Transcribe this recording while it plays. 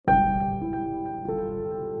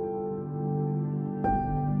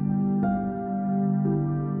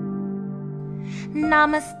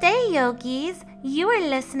Namaste, yogis. You are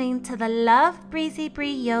listening to the Love Breezy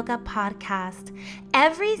Bree Yoga podcast.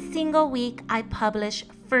 Every single week, I publish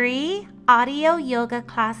free audio yoga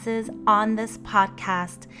classes on this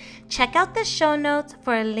podcast. Check out the show notes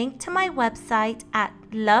for a link to my website at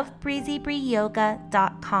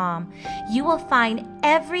lovebreezybreeyoga.com. You will find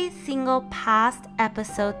every single past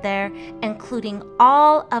episode there, including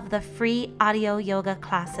all of the free audio yoga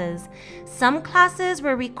classes. Some classes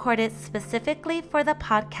were recorded specifically for the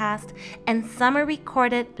podcast, and some are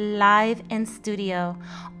recorded live in studio.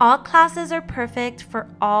 All classes are perfect for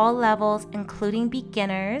all levels, including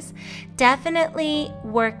beginners. Definitely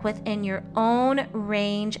work within your own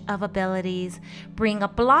range of abilities. Bring a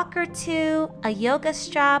block or two, a yoga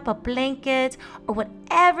strap, a blanket, or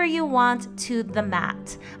whatever you want to the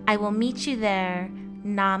mat. I will meet you there.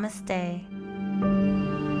 Namaste.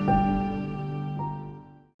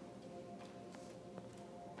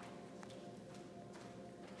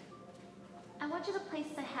 I want you to place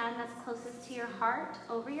the hand that's closest to your heart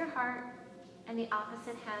over your heart and the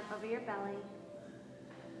opposite hand over your belly.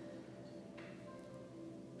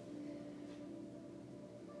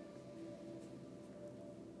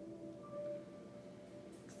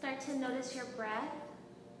 Start to notice your breath.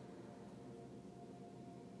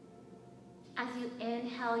 As you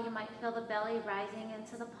inhale, you might feel the belly rising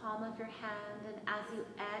into the palm of your hand, and as you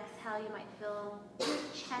exhale, you might feel your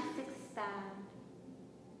chest expand.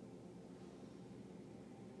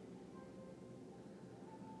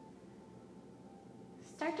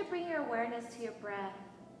 Start to bring your awareness to your breath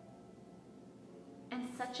in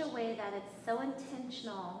such a way that it's so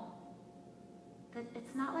intentional that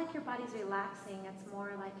it's not like your body's relaxing, it's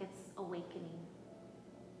more like it's awakening.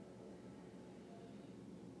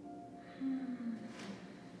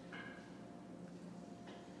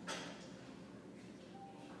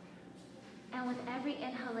 And with every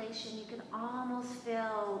inhalation, you can almost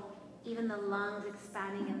feel even the lungs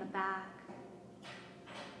expanding in the back.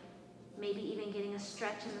 Maybe even getting a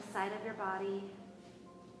stretch in the side of your body.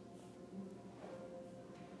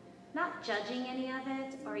 Not judging any of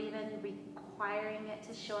it or even requiring it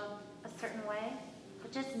to show up a certain way,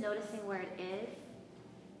 but just noticing where it is.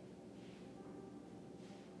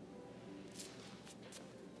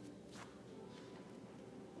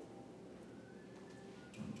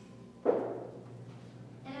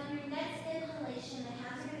 And on your next inhalation, the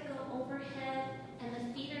hands are going to go overhead and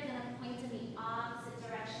the feet are going to point in the opposite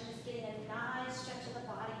direction, just getting a nice stretch of the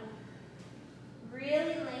body.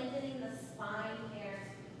 Really lengthening the spine here.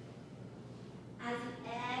 As you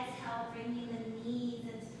exhale, bringing the knees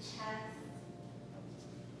into chest.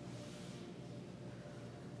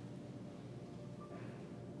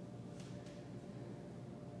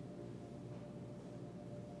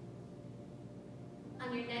 On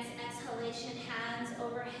your next exhalation, hands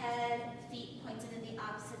overhead, feet pointed in the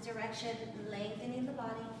opposite direction, lengthening the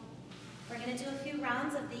body. We're going to do a few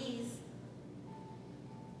rounds of these.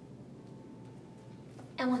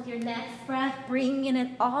 And with your next breath, bringing it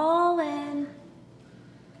all in.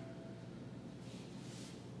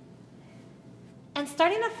 And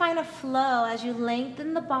starting to find a flow as you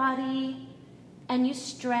lengthen the body and you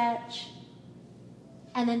stretch.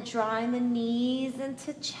 And then drawing the knees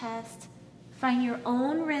into chest. Find your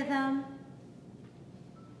own rhythm.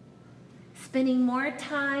 Spending more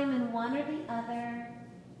time in one or the other.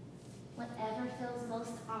 Whatever feels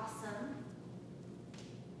most awesome.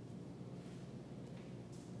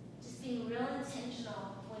 Just being real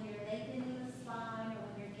intentional when you're lengthening the spine or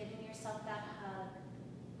when you're giving yourself that hug.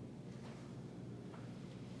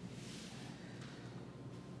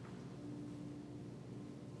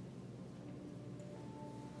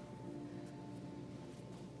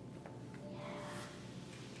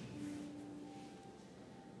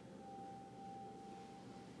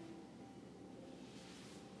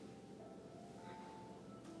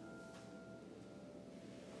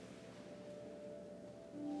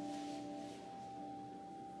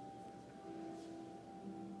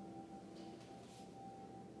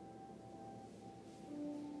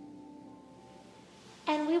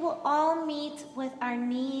 And we will all meet with our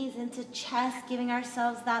knees into chest, giving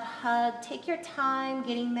ourselves that hug. Take your time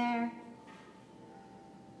getting there.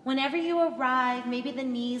 Whenever you arrive, maybe the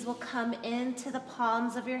knees will come into the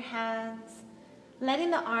palms of your hands,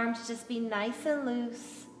 letting the arms just be nice and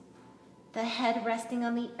loose. The head resting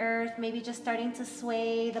on the earth, maybe just starting to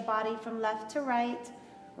sway the body from left to right,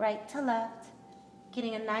 right to left,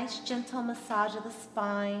 getting a nice gentle massage of the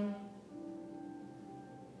spine.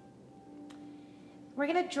 We're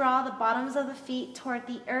going to draw the bottoms of the feet toward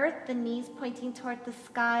the earth, the knees pointing toward the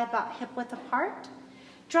sky, about hip width apart.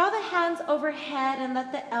 Draw the hands overhead and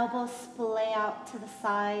let the elbows splay out to the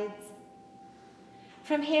sides.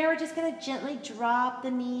 From here, we're just going to gently drop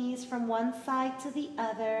the knees from one side to the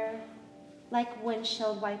other, like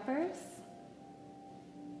windshield wipers.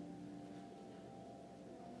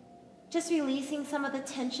 Just releasing some of the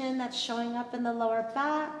tension that's showing up in the lower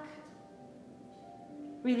back.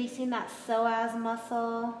 Releasing that psoas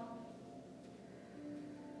muscle.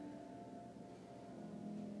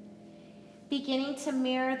 Beginning to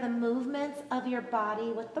mirror the movements of your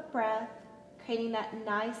body with the breath, creating that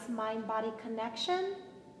nice mind-body connection,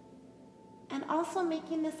 and also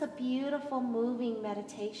making this a beautiful moving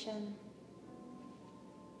meditation.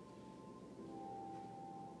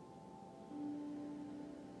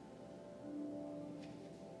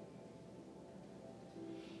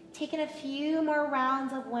 Taking a few more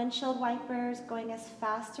rounds of windshield wipers, going as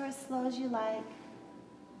fast or as slow as you like.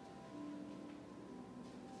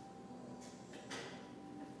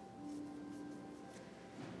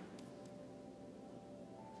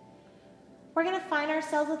 We're going to find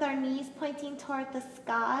ourselves with our knees pointing toward the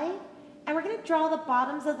sky, and we're going to draw the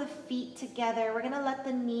bottoms of the feet together. We're going to let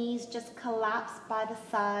the knees just collapse by the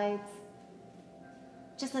sides.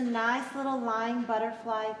 Just a nice little lying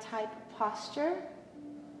butterfly type posture.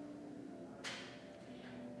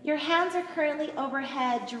 Your hands are currently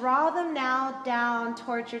overhead. Draw them now down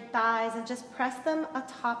towards your thighs and just press them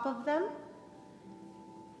atop of them.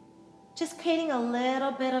 Just creating a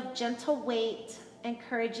little bit of gentle weight,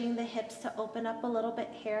 encouraging the hips to open up a little bit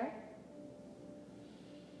here.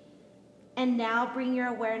 And now bring your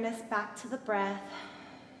awareness back to the breath.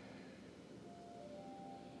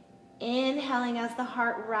 Inhaling as the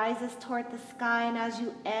heart rises toward the sky, and as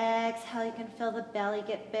you exhale, you can feel the belly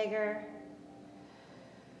get bigger.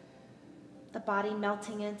 The body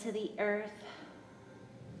melting into the earth.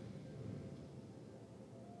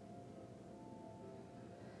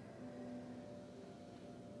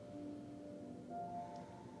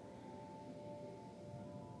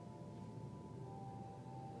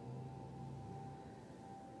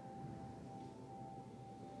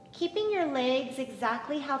 Keeping your legs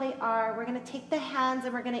exactly how they are, we're going to take the hands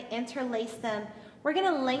and we're going to interlace them. We're going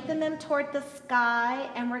to lengthen them toward the sky,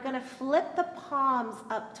 and we're going to flip the palms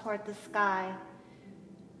up toward the sky.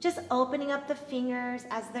 Just opening up the fingers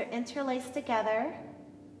as they're interlaced together.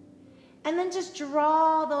 And then just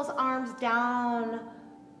draw those arms down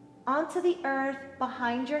onto the earth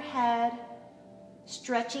behind your head,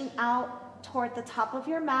 stretching out toward the top of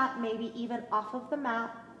your mat, maybe even off of the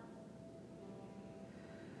mat.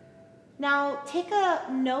 Now, take a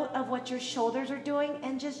note of what your shoulders are doing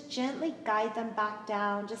and just gently guide them back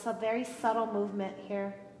down. Just a very subtle movement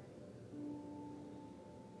here.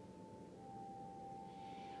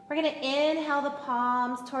 We're going to inhale the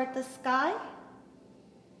palms toward the sky.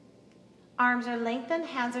 Arms are lengthened,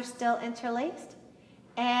 hands are still interlaced.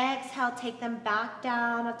 Exhale, take them back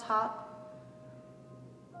down atop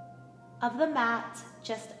of the mat,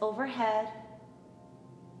 just overhead.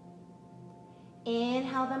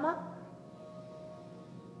 Inhale them up.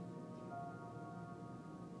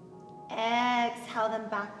 Exhale them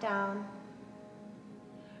back down.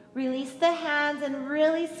 Release the hands and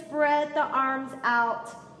really spread the arms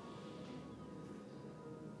out.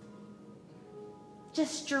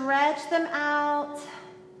 Just stretch them out.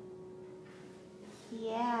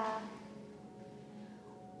 Yeah.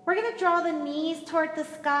 We're going to draw the knees toward the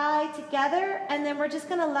sky together, and then we're just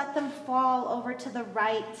going to let them fall over to the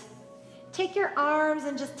right. Take your arms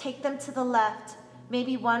and just take them to the left.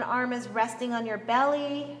 Maybe one arm is resting on your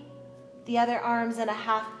belly. The other arm's in a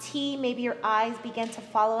half T. Maybe your eyes begin to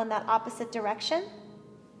follow in that opposite direction.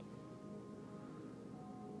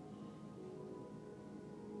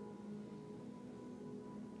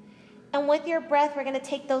 And with your breath, we're going to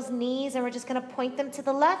take those knees and we're just going to point them to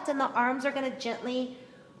the left, and the arms are going to gently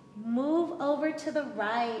move over to the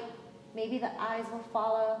right. Maybe the eyes will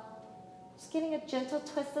follow. Just getting a gentle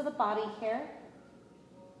twist of the body here.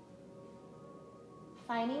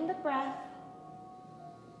 Finding the breath.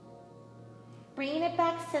 Bringing it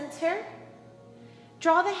back center.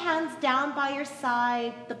 Draw the hands down by your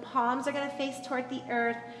side. The palms are going to face toward the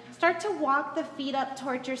earth. Start to walk the feet up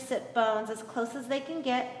towards your sit bones as close as they can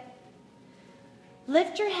get.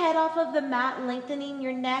 Lift your head off of the mat, lengthening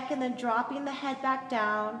your neck and then dropping the head back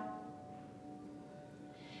down.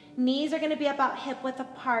 Knees are going to be about hip width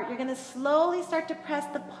apart. You're going to slowly start to press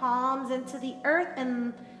the palms into the earth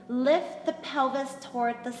and lift the pelvis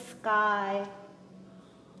toward the sky.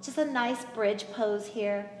 Just a nice bridge pose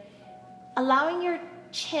here. Allowing your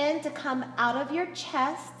chin to come out of your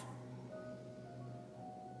chest.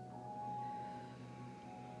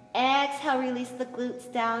 Exhale, release the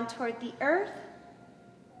glutes down toward the earth.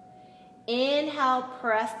 Inhale,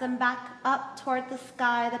 press them back up toward the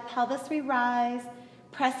sky. The pelvis re-rise.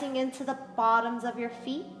 pressing into the bottoms of your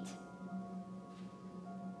feet.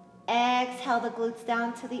 Exhale the glutes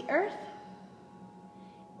down to the earth.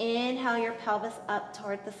 Inhale your pelvis up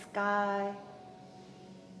toward the sky.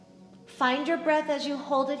 Find your breath as you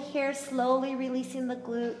hold it here, slowly releasing the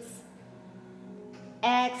glutes.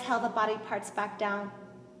 Exhale the body parts back down.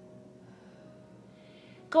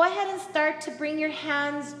 Go ahead and start to bring your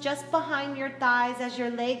hands just behind your thighs as your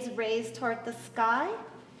legs raise toward the sky,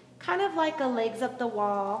 kind of like a legs up the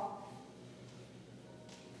wall.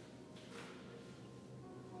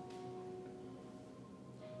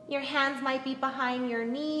 Your hands might be behind your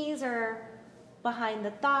knees or behind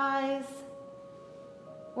the thighs,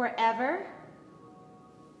 wherever.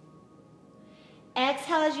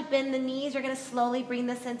 Exhale as you bend the knees. You're going to slowly bring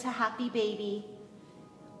this into happy baby.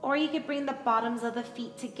 Or you could bring the bottoms of the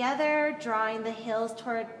feet together, drawing the heels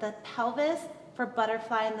toward the pelvis for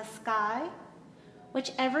butterfly in the sky.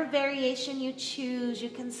 Whichever variation you choose, you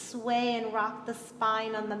can sway and rock the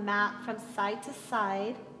spine on the mat from side to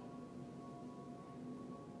side.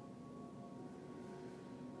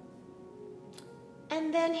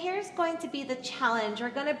 And then here's going to be the challenge. We're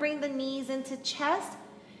going to bring the knees into chest.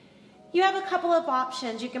 You have a couple of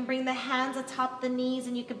options. You can bring the hands atop the knees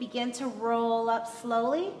and you can begin to roll up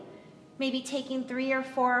slowly, maybe taking 3 or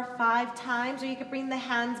 4 or 5 times, or you could bring the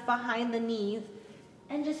hands behind the knees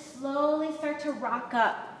and just slowly start to rock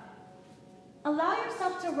up. Allow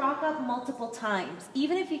yourself to rock up multiple times,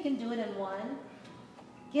 even if you can do it in one.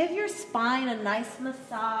 Give your spine a nice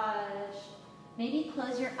massage. Maybe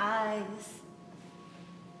close your eyes.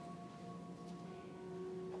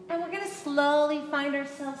 And we're going to slowly find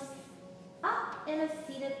ourselves up in a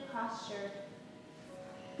seated posture.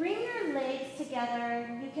 Bring your legs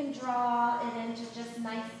together. You can draw it into just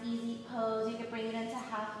nice, easy pose. You can bring it into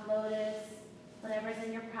half lotus, whatever's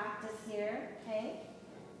in your practice here, okay?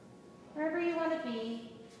 Wherever you want to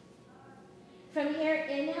be. From here,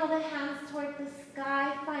 inhale the hands toward the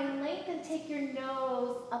sky. Find length and take your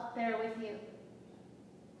nose up there with you.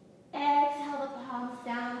 Exhale the palms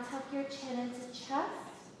down. Tuck your chin into chest.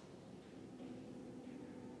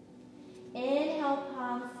 Inhale,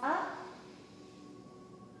 palms up.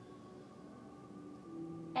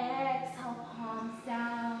 Exhale, palms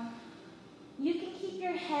down. You can keep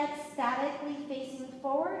your head statically facing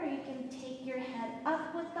forward, or you can take your head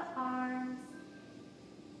up with the arms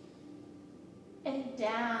and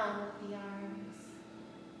down with the arms.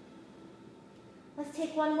 Let's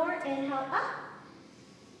take one more. Inhale, up.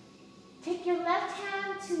 Take your left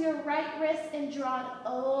hand to your right wrist and draw it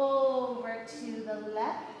over to the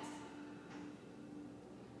left.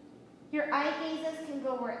 Your eye gazes can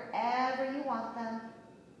go wherever you want them.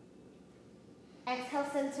 Exhale,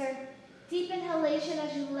 center. Deep inhalation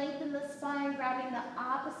as you lengthen the spine, grabbing the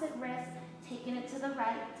opposite wrist, taking it to the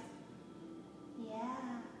right. Yeah.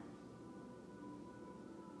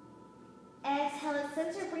 Exhale at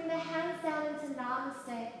center. Bring the hands down into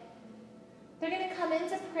namaste. They're going to come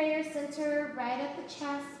into prayer center right at the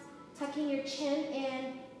chest, tucking your chin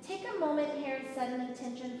in. Take a moment here and set an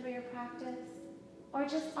intention for your practice. Or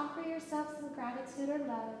just offer yourself some gratitude or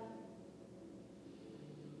love.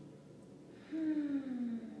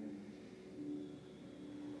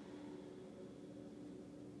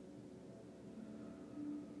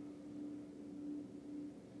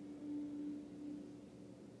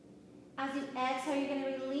 As you exhale, you're going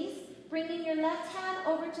to release, bringing your left hand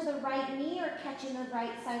over to the right knee or catching the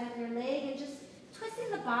right side of your leg and just twisting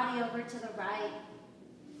the body over to the right.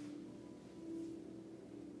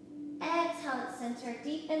 Exhale at center.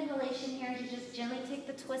 Deep inhalation here as you just gently take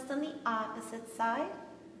the twist on the opposite side.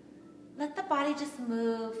 Let the body just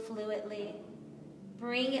move fluidly.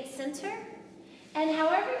 Bring it center. And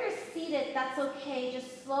however you're seated, that's okay.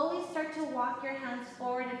 Just slowly start to walk your hands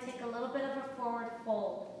forward and take a little bit of a forward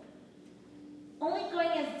fold. Only going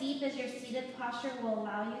as deep as your seated posture will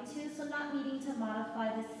allow you to, so not needing to modify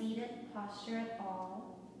the seated posture at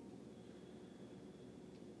all.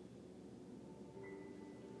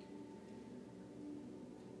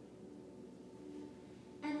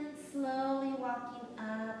 And then slowly walking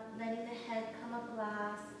up, letting the head come up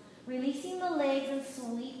last, releasing the legs and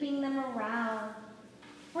sweeping them around.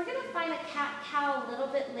 We're going to find a cat-cow a little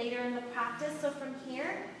bit later in the practice, so from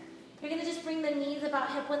here, you're going to just bring the knees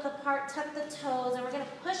about hip width apart, tuck the toes, and we're going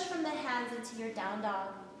to push from the hands into your down dog.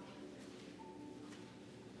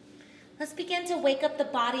 Let's begin to wake up the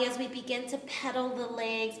body as we begin to pedal the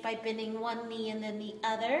legs by bending one knee and then the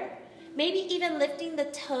other. Maybe even lifting the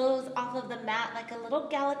toes off of the mat like a little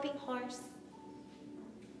galloping horse.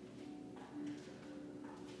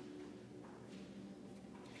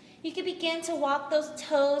 You can begin to walk those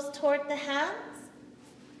toes toward the hands.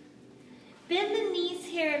 Bend the knees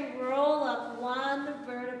here and roll up one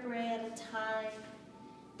vertebrae at a time.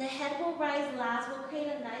 The head will rise last. We'll create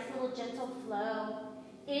a nice little gentle flow.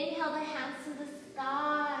 Inhale the hands to the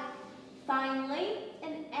sky. Find length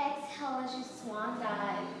and exhale as you swan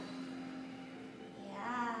dive.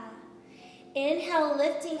 Yeah. Inhale,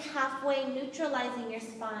 lifting halfway, neutralizing your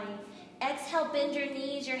spine. Exhale, bend your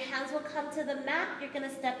knees. Your hands will come to the mat. You're going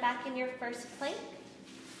to step back in your first plank.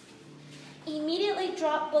 Immediately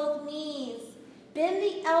drop both knees. Bend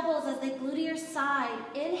the elbows as they glue to your side.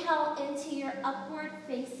 Inhale into your upward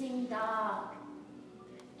facing dog.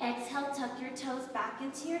 Exhale, tuck your toes back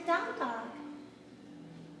into your down dog.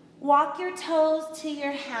 Walk your toes to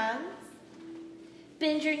your hands.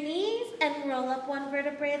 Bend your knees and roll up one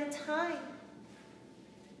vertebrae at a time.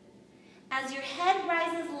 As your head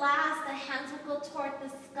rises last, the hands will go toward the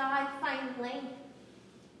sky. Find length.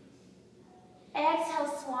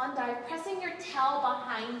 Exhale, swan dive, pressing your tail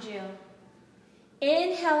behind you.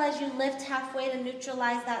 Inhale as you lift halfway to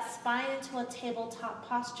neutralize that spine into a tabletop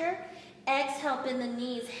posture. Exhale, bend the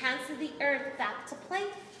knees, hands to the earth, back to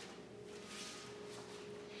plank.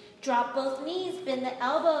 Drop both knees, bend the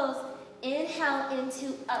elbows. Inhale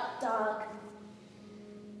into up dog.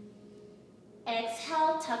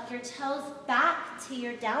 Exhale, tuck your toes back to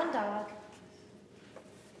your down dog.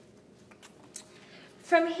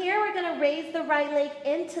 From here, we're going to raise the right leg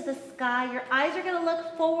into the sky. Your eyes are going to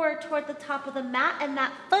look forward toward the top of the mat, and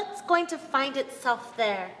that foot's going to find itself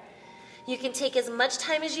there. You can take as much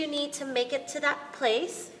time as you need to make it to that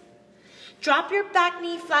place. Drop your back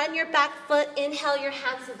knee, flatten your back foot. Inhale your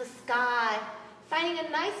hands to the sky. Finding a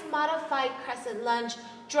nice modified crescent lunge.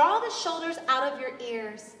 Draw the shoulders out of your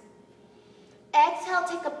ears. Exhale,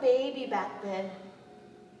 take a baby back bend.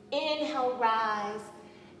 Inhale, rise.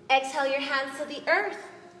 Exhale your hands to the earth.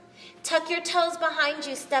 Tuck your toes behind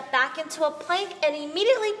you. Step back into a plank and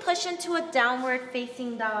immediately push into a downward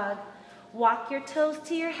facing dog. Walk your toes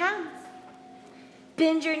to your hands.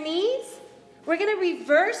 Bend your knees. We're going to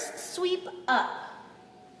reverse sweep up.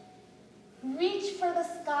 Reach for the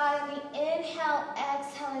sky on the inhale,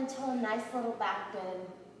 exhale into a nice little back bend.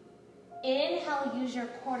 Inhale, use your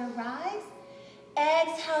core to rise.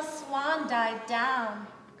 Exhale, swan dive down.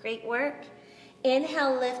 Great work.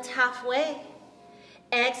 Inhale, lift halfway.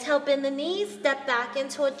 Exhale, bend the knees, step back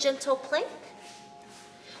into a gentle plank.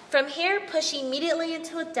 From here, push immediately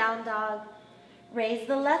into a down dog. Raise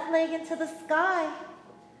the left leg into the sky.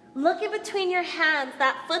 Look in between your hands.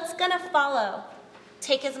 That foot's gonna follow.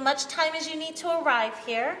 Take as much time as you need to arrive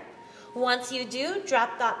here. Once you do,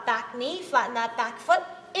 drop that back knee, flatten that back foot.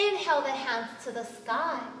 Inhale the hands to the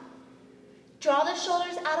sky. Draw the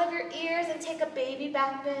shoulders out of your ears and take a baby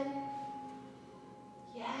back bend.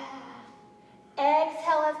 Yeah.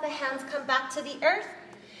 Exhale as the hands come back to the earth.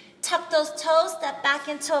 Tuck those toes, step back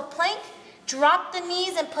into a plank. Drop the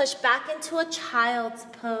knees and push back into a child's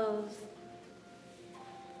pose.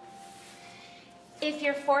 If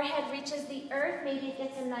your forehead reaches the earth, maybe it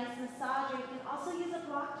gets a nice massage, or you can also use a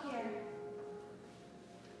block here.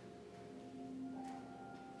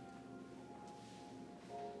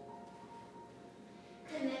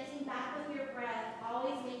 Connecting back with your breath,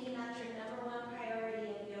 always making that your #1 priority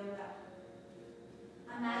in yoga.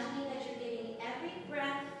 Imagining that you're giving every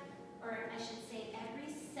breath, or I should say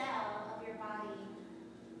every cell of your body,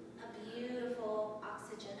 a beautiful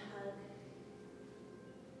oxygen hug.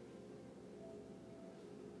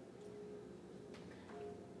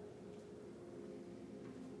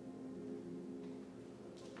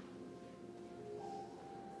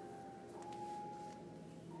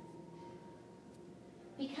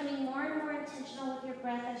 Becoming more and more intentional with your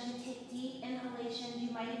breath as you take deep inhalations.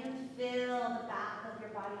 You might even feel the back of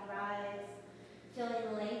your body rise,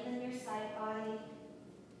 feeling length in your side body.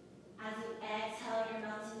 As you exhale, you're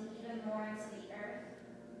melting even more into the earth.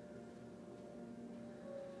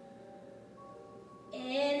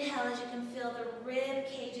 Inhale as you can feel the rib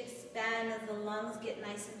cage expand as the lungs get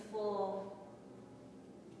nice and full.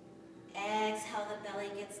 Exhale, the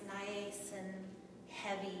belly gets nice and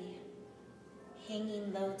heavy,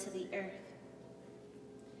 hanging low to the earth.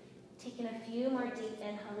 Taking a few more deep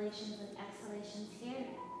inhalations and exhalations here.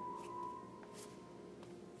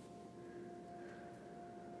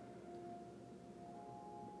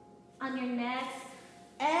 On your next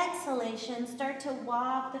exhalation, start to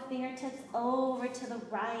walk the fingertips over to the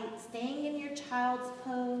right, staying in your child's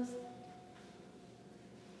pose.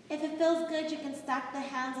 If it feels good, you can stack the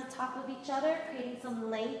hands on top of each other, creating some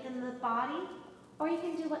length in the body, or you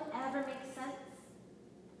can do whatever makes sense.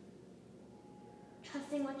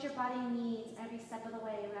 Trusting what your body needs every step of the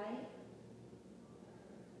way, right?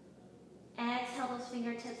 Exhale those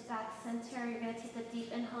fingertips back center. You're going to take a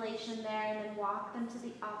deep inhalation there and then walk them to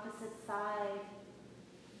the opposite side.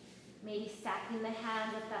 Maybe stacking the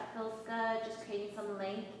hands if that feels good, just creating some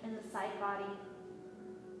length in the side body.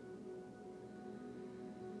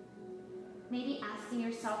 Maybe asking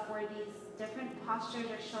yourself where these different postures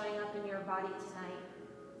are showing up in your body tonight.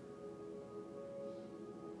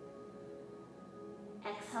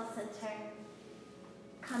 Exhale, center.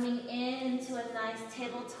 Coming into a nice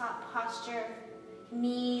tabletop posture.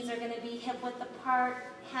 Knees are going to be hip width apart,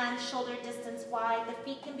 hands shoulder distance wide. The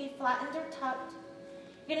feet can be flattened or tucked.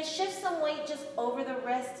 You're going to shift some weight just over the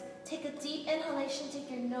wrist. Take a deep inhalation, take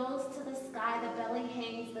your nose to the sky, the belly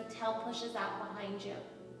hangs, the tail pushes out behind you.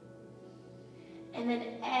 And then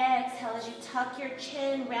exhale as you tuck your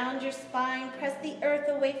chin, round your spine, press the earth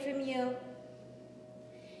away from you.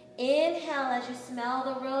 Inhale as you smell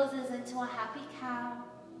the roses into a happy cow.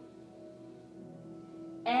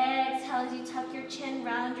 Exhale as you tuck your chin,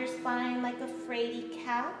 round your spine like a fraidy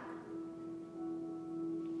cat.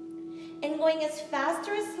 And going as fast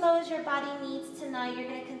or as slow as your body needs tonight, you're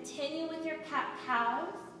going to continue with your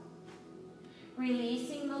cat-cows,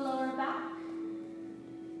 releasing the lower back,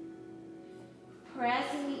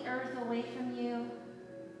 pressing the earth away from you.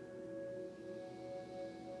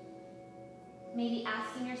 Maybe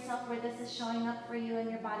asking yourself where this is showing up for you in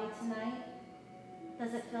your body tonight.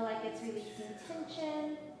 Does it feel like it's releasing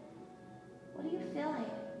tension? What are you feeling?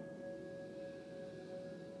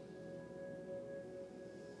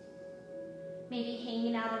 Maybe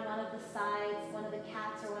hanging out on one of the sides, one of the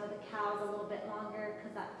cats or one of the cows a little bit longer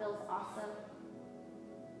because that feels awesome.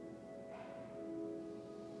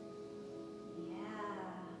 Yeah.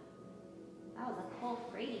 That was a cool,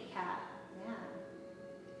 fraidy cat.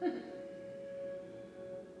 Yeah.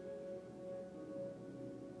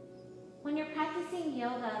 When you're practicing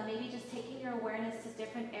yoga, maybe just taking your awareness to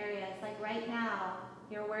different areas. Like right now,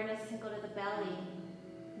 your awareness can go to the belly.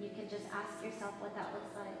 You can just ask yourself what that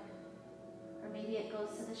looks like. Or maybe it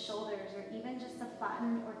goes to the shoulders, or even just the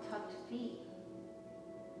flattened or tucked feet.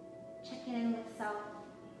 Checking in with self.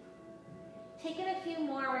 Taking a few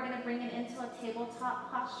more, we're going to bring it into a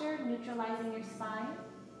tabletop posture, neutralizing your spine.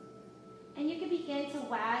 And you can begin to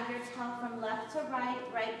wag your tail from left to right,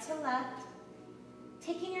 right to left.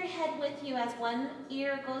 Taking your head with you as one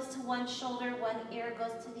ear goes to one shoulder, one ear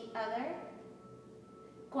goes to the other.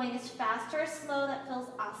 Going as fast or slow that feels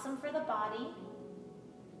awesome for the body.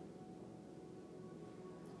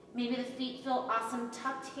 Maybe the feet feel awesome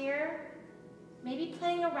tucked here. Maybe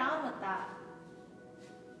playing around with that.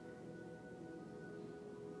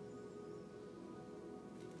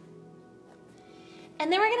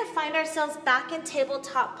 And then we're going to find ourselves back in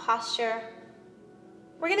tabletop posture.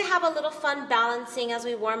 We're going to have a little fun balancing as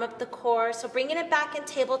we warm up the core. So bringing it back in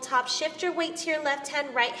tabletop, shift your weight to your left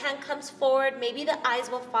hand, right hand comes forward. Maybe the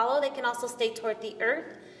eyes will follow. They can also stay toward the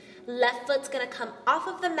earth. Left foot's going to come off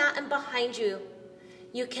of the mat and behind you.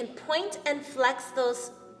 You can point and flex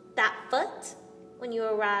that foot when you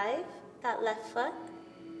arrive, that left foot.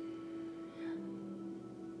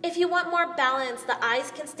 If you want more balance, the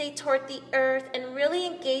eyes can stay toward the earth and really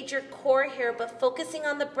engage your core here, but focusing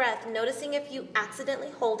on the breath, noticing if you accidentally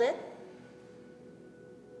hold it.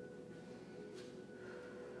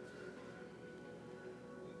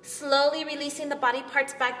 Slowly releasing the body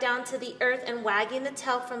parts back down to the earth and wagging the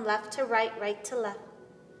tail from left to right, right to left.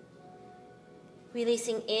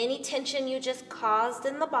 Releasing any tension you just caused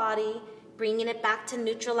in the body, bringing it back to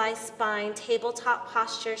neutralized spine, tabletop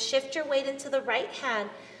posture. Shift your weight into the right hand.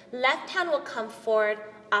 Left hand will come forward,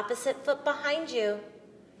 opposite foot behind you.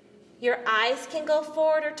 Your eyes can go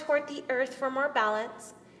forward or toward the earth for more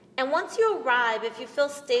balance. And once you arrive, if you feel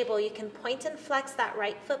stable, you can point and flex that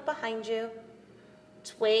right foot behind you.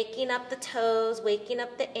 Just waking up the toes, waking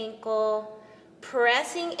up the ankle.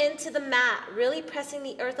 Pressing into the mat, really pressing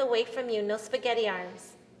the earth away from you, no spaghetti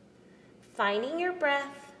arms. Finding your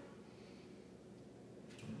breath.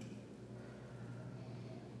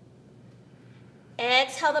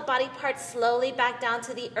 Exhale the body parts slowly back down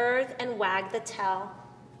to the earth and wag the tail.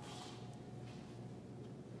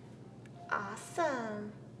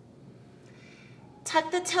 Awesome. Tuck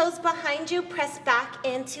the toes behind you, press back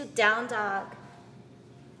into down dog.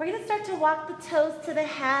 We're going to start to walk the toes to the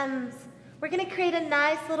hands. We're going to create a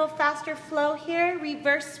nice little faster flow here.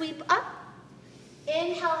 Reverse sweep up.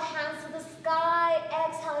 Inhale, hands to the sky.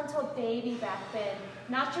 Exhale into a baby back bend.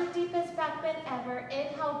 Not your deepest back bend ever.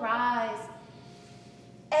 Inhale, rise.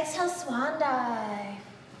 Exhale, swan dive.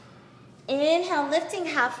 Inhale, lifting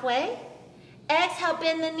halfway. Exhale,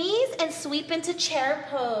 bend the knees and sweep into chair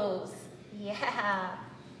pose. Yeah.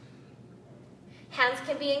 Hands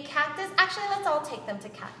can be in cactus. Actually, let's all take them to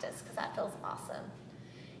cactus because that feels awesome.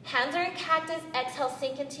 Hands are in cactus. Exhale,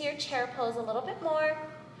 sink into your chair pose a little bit more.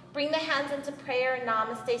 Bring the hands into prayer,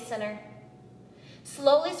 namaste center.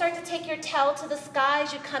 Slowly start to take your tail to the sky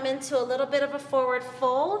as you come into a little bit of a forward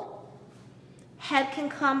fold. Head can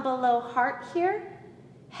come below heart here.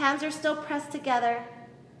 Hands are still pressed together.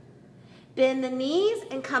 Bend the knees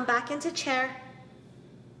and come back into chair.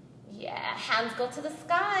 Yeah, hands go to the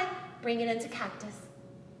sky. Bring it into cactus.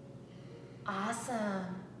 Awesome.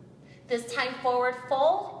 This time forward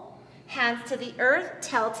fold. Hands to the earth,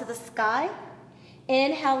 tail to the sky.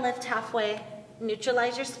 Inhale, lift halfway.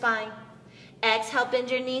 Neutralize your spine. Exhale, bend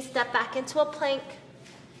your knees, step back into a plank.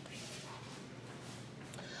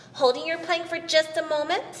 Holding your plank for just a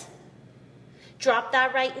moment. Drop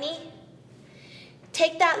that right knee.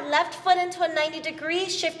 Take that left foot into a 90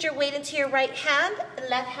 degrees. Shift your weight into your right hand.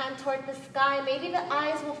 Left hand toward the sky. Maybe the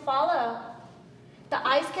eyes will follow. The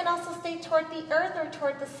eyes can also stay toward the earth or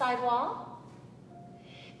toward the sidewall.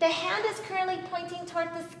 The hand is currently pointing toward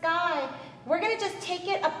the sky. We're going to just take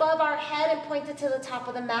it above our head and point it to the top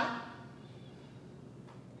of the mat.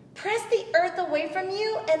 Press the earth away from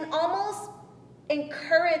you and almost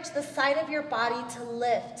encourage the side of your body to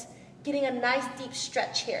lift, getting a nice deep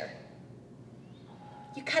stretch here.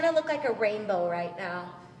 You kind of look like a rainbow right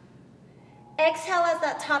now. Exhale as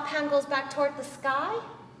that top hand goes back toward the sky.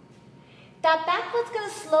 That back foot's going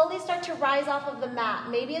to slowly start to rise off of the mat.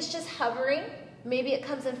 Maybe it's just hovering. Maybe it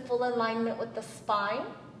comes in full alignment with the spine.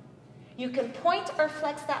 You can point or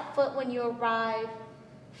flex that foot when you arrive.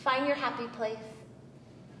 Find your happy place.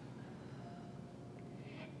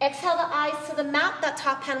 Exhale the eyes to the mat. That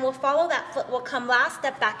top hand will follow. That foot will come last.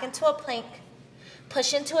 Step back into a plank.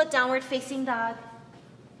 Push into a downward facing dog.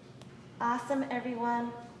 Awesome,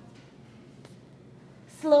 everyone.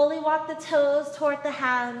 Slowly walk the toes toward the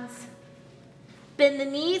hands. Bend the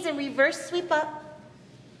knees and reverse sweep up.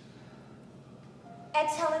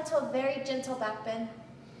 Exhale into a very gentle back bend.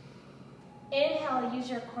 Inhale, use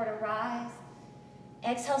your core to rise.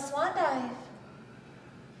 Exhale, swan dive.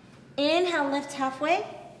 Inhale, lift halfway.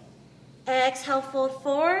 Exhale, fold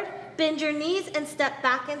forward. Bend your knees and step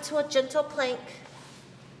back into a gentle plank.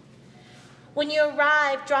 When you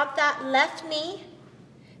arrive, drop that left knee.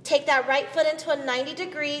 Take that right foot into a 90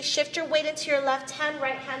 degrees. Shift your weight into your left hand,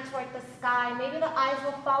 right hand toward the sky. Maybe the eyes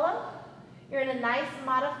will follow. You're in a nice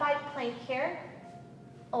modified plank here,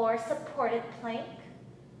 or supported plank.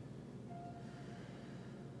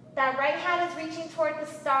 That right hand is reaching toward the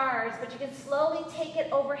stars, but you can slowly take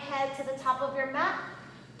it overhead to the top of your mat.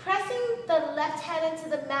 Pressing the left hand into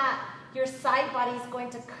the mat, your side body is going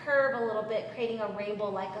to curve a little bit, creating a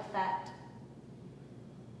rainbow-like effect.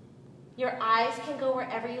 Your eyes can go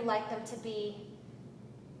wherever you like them to be.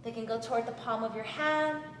 They can go toward the palm of your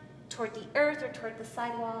hand, toward the earth, or toward the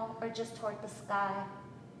sidewall, or just toward the sky.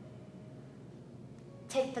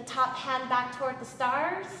 Take the top hand back toward the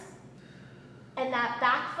stars, and that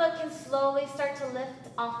back foot can slowly start to lift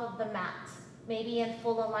off of the mat. Maybe in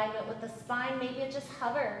full alignment with the spine, maybe it just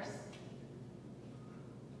hovers.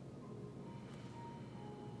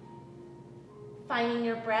 Finding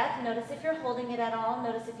your breath, notice if you're holding it at all,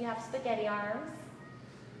 notice if you have spaghetti arms.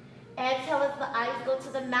 Exhale as the eyes go to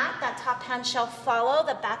the mat, that top hand shall follow,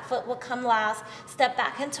 the back foot will come last. Step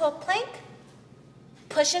back into a plank,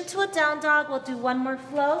 push into a down dog, we'll do one more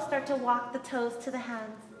flow, start to walk the toes to the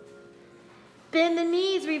hands. Bend the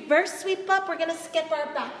knees, reverse sweep up, we're gonna skip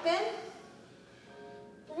our back bend.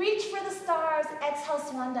 Reach for the stars, exhale,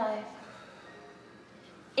 swan dive.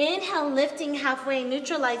 Inhale, lifting halfway,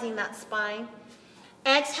 neutralizing that spine.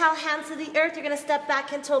 Exhale, hands to the earth. You're going to step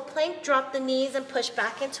back into a plank, drop the knees, and push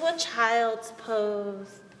back into a child's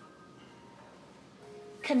pose.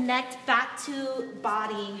 Connect back to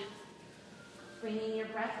body. Bringing your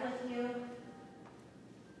breath with you.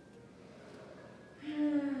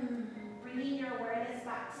 Bringing your awareness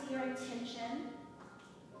back to your intention.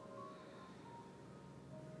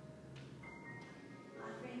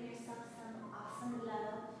 Offering yourself some awesome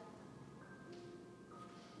love.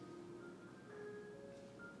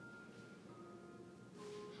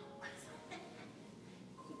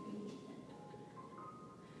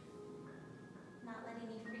 Not letting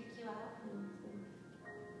me freak you out.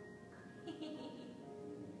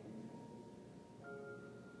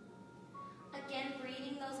 Again,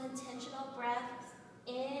 breathing those intentional breaths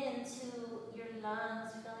into your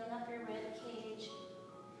lungs, filling up your rib cage,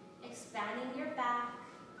 expanding your back,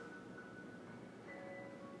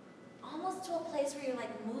 almost to a place where you're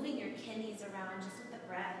like moving your kidneys around just with the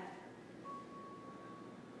breath.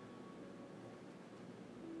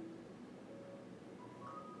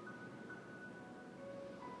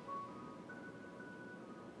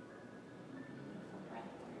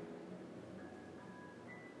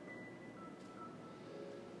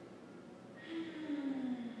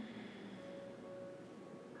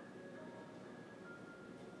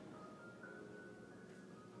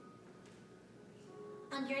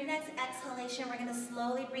 On your next exhalation, we're going to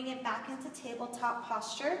slowly bring it back into tabletop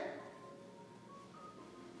posture.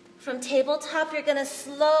 From tabletop, you're going to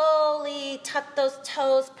slowly tuck those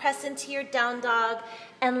toes, press into your down dog,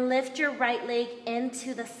 and lift your right leg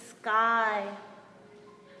into the sky.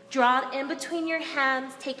 Draw it in between your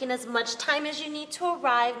hands, taking as much time as you need to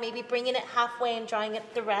arrive, maybe bringing it halfway and drawing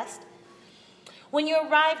it the rest. When you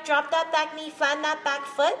arrive, drop that back knee, flatten that back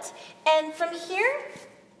foot, and from here,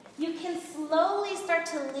 you can slowly start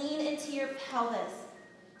to lean into your pelvis.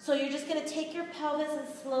 So you're just going to take your pelvis and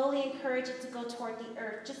slowly encourage it to go toward the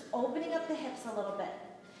earth, just opening up the hips a little bit.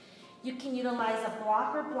 You can utilize a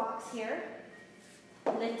block or blocks here,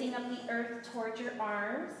 lifting up the earth towards your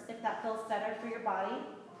arms, if that feels better for your body.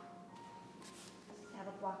 You have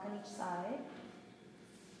a block on each side.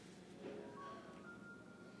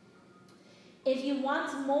 If you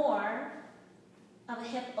want more of a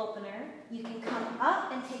hip opener, you can come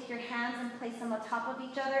up and take your hands and place them on top of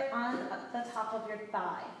each other on the top of your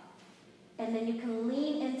thigh. And then you can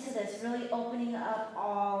lean into this, really opening up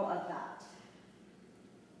all of that.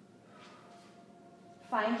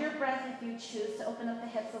 Find your breath if you choose to open up the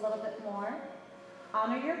hips a little bit more.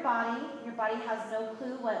 Honor your body. Your body has no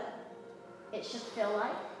clue what it should feel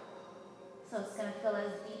like. So it's going to feel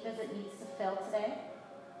as deep as it needs to feel today.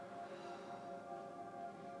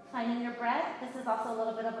 Finding your breath. This is also a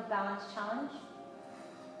little bit of a balance challenge.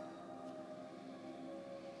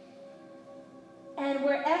 And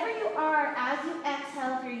wherever you are, as you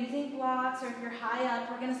exhale, if you're using blocks or if you're high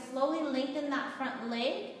up, we're going to slowly lengthen that front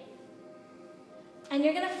leg. And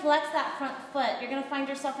you're going to flex that front foot. You're going to find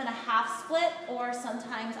yourself in a half split, or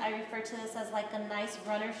sometimes I refer to this as like a nice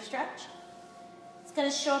runner stretch. It's going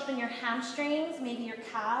to show up in your hamstrings, maybe your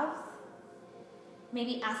calves.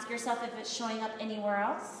 Maybe ask yourself if it's showing up anywhere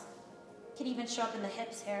else. It could even show up in the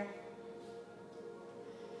hips here.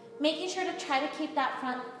 Making sure to try to keep that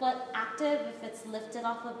front foot active if it's lifted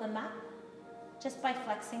off of the mat, just by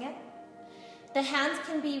flexing it. The hands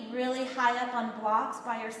can be really high up on blocks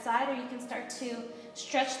by your side, or you can start to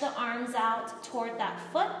stretch the arms out toward that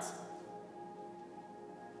foot.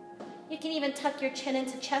 You can even tuck your chin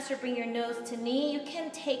into chest or bring your nose to knee. You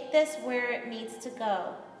can take this where it needs to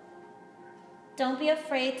go. Don't be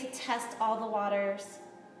afraid to test all the waters,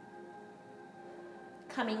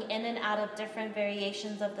 coming in and out of different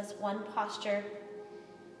variations of this one posture.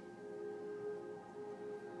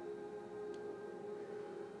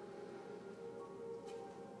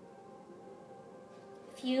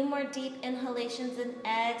 A few more deep inhalations and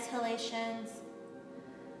exhalations.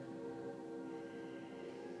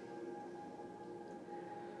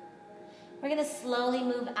 We're going to slowly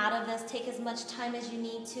move out of this. Take as much time as you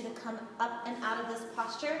need to come up and out of this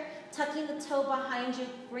posture. Tucking the toe behind you,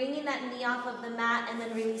 bringing that knee off of the mat, and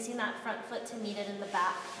then releasing that front foot to meet it in the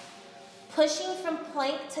back. Pushing from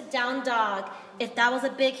plank to down dog. If that was a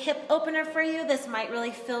big hip opener for you, this might really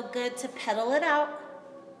feel good to pedal it out.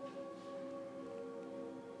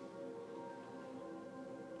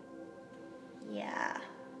 Yeah.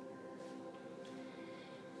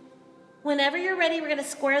 Whenever you're ready, we're going to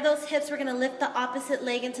square those hips. We're going to lift the opposite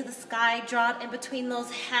leg into the sky. Draw it in between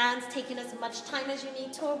those hands, taking as much time as you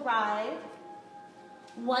need to arrive.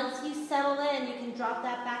 Once you settle in, you can drop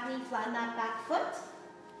that back knee, flatten that back foot.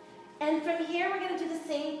 And from here, we're going to do the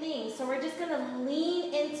same thing. So we're just going to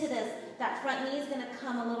lean into this. That front knee is going to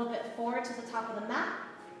come a little bit forward to the top of the mat.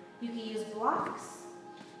 You can use blocks.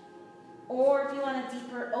 Or if you want a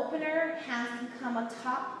deeper opener, hands can come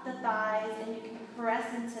atop the thighs and you can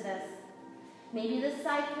press into this. Maybe this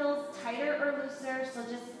side feels tighter or looser, so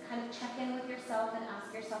just kind of check in with yourself and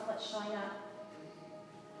ask yourself what's showing up.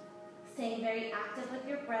 Staying very active with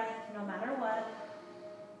your breath, no matter what.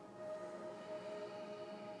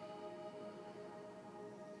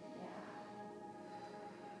 Yeah.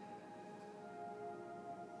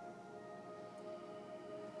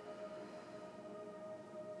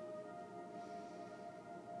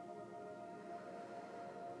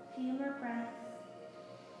 Few more breaths.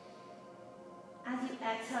 As you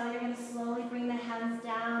exhale, you're going to slowly bring the hands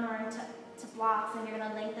down or into blocks, and you're going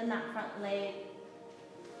to lengthen that front leg.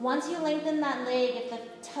 Once you lengthen that leg, if the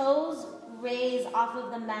toes raise off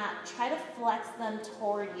of the mat, try to flex them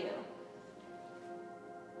toward you.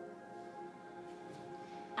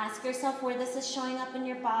 Ask yourself where this is showing up in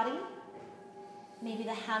your body. Maybe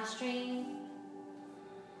the hamstring,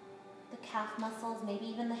 the calf muscles, maybe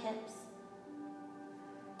even the hips.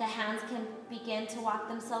 The hands can begin to walk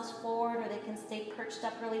themselves forward, or they can stay perched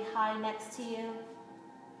up really high next to you.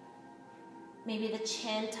 Maybe the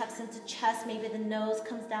chin tucks into chest, maybe the nose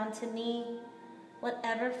comes down to knee.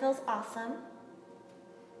 Whatever feels awesome.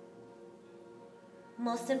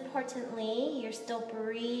 Most importantly, you're still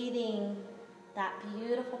breathing that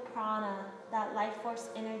beautiful prana, that life force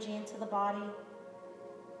energy into the body.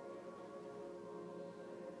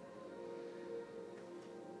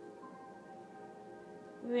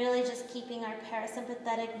 Really just keeping our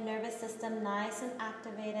parasympathetic nervous system nice and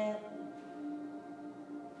activated.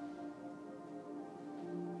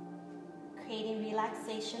 Creating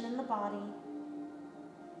relaxation in the body.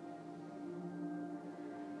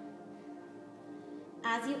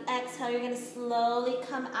 As you exhale, you're going to slowly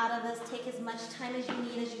come out of this. Take as much time as you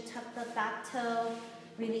need as you tuck the back toe,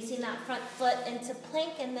 releasing that front foot into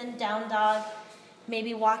plank and then down dog.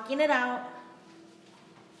 Maybe walking it out.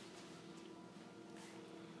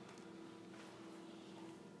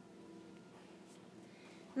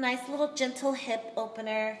 Nice little gentle hip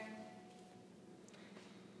opener.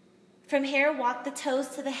 From here, walk the toes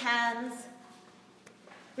to the hands.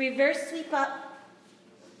 Reverse sweep up.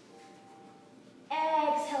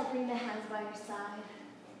 Exhale, bring the hands by your side.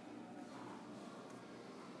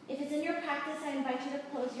 If it's in your practice, I invite you to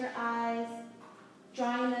close your eyes,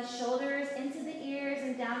 drawing the shoulders into the ears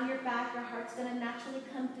and down your back. Your heart's going to naturally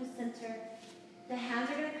come through center. The hands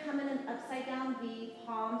are going to come in an upside down V,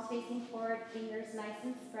 palms facing forward, fingers nice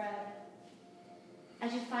and spread.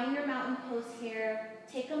 As you find your mountain pose here,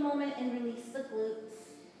 take a moment and release the glutes.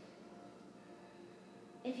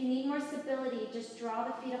 If you need more stability, just draw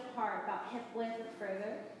the feet apart, about hip width or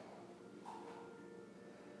further.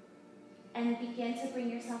 And begin to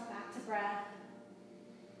bring yourself back to breath.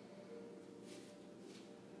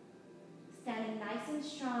 Standing nice and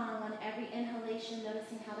strong on every inhalation,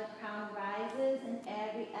 noticing how the crown rises, and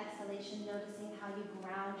every exhalation, noticing how you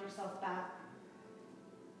ground yourself back.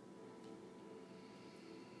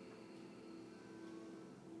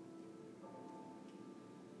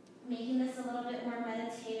 Making this a little bit more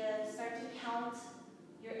meditative, start to count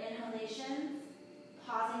your inhalations,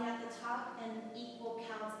 pausing at the top, and equal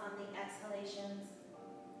counts on the exhalations.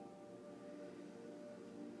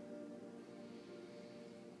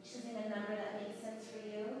 Choosing a number that makes sense for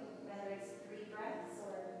you, whether it's 3 breaths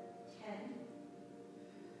or 10.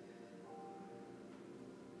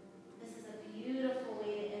 This is a beautiful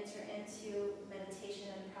way to enter into meditation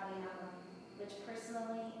and pranayama, which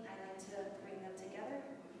personally I like to bring them together.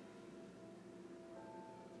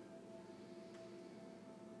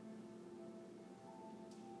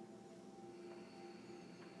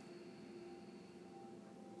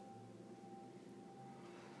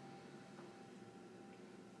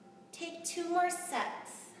 Take 2 more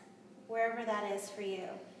sets, wherever that is for you.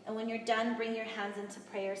 And when you're done, bring your hands into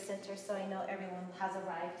prayer center so I know everyone has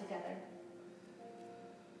arrived together.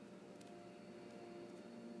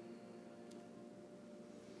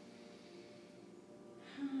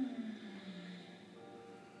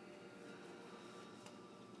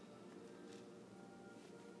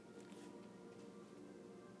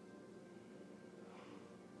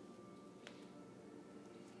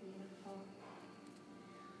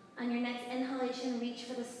 On your next inhalation, reach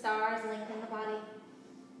for the stars, lengthen the body.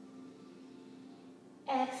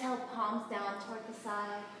 Exhale, palms down toward the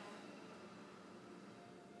side.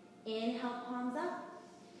 Inhale, palms up.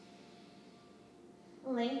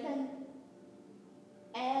 Lengthen.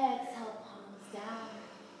 Exhale, palms down.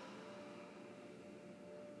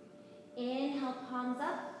 Inhale, palms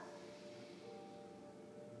up.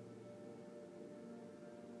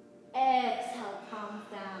 Exhale, palms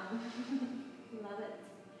down. Love it.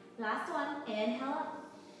 Last one, inhale up.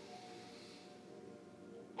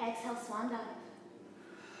 Exhale, swan dive.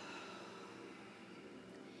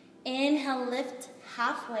 Inhale, lift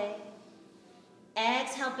halfway.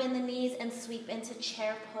 Exhale, bend the knees and sweep into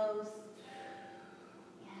chair pose.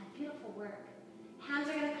 Yeah, beautiful work. Hands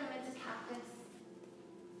are going to come into cactus.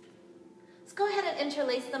 Let's go ahead and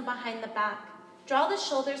interlace them behind the back. Draw the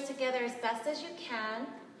shoulders together as best as you can.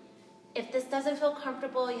 If this doesn't feel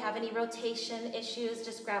comfortable, you have any rotation issues,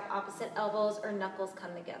 just grab opposite elbows or knuckles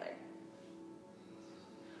come together.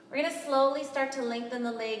 We're going to slowly start to lengthen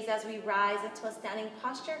the legs as we rise into a standing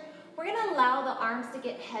posture. We're going to allow the arms to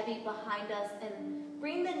get heavy behind us and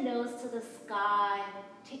bring the nose to the sky,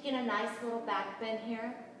 taking a nice little back bend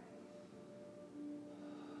here.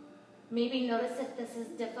 Maybe notice if this is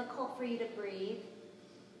difficult for you to breathe.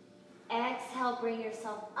 Exhale, bring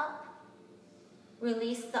yourself up.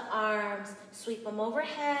 Release the arms, sweep them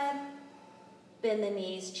overhead, bend the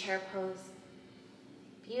knees, chair pose.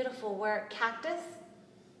 Beautiful work. Cactus.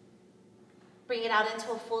 Bring it out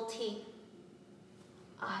into a full T.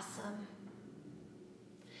 Awesome.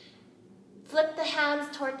 Flip the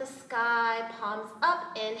hands toward the sky, palms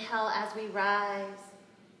up. Inhale as we rise.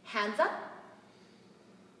 Hands up.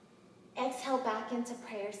 Exhale back into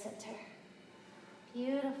prayer center.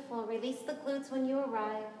 Beautiful. Release the glutes when you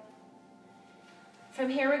arrive. From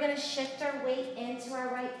here, we're going to shift our weight into our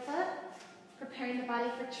right foot, preparing the body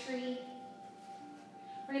for tree.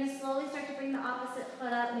 We're going to slowly start to bring the opposite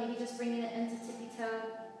foot up, maybe just bringing it into tippy toe.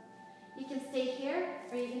 You can stay here,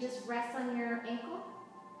 or you can just rest on your ankle.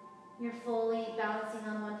 You're fully balancing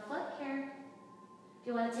on one foot here. If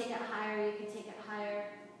you want to take it higher, you can take it higher.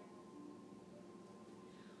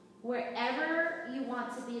 Wherever you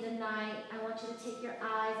want to be tonight, I want you to take your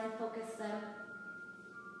eyes and focus them.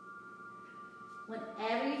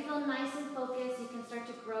 Whenever you feel nice and focused, you can start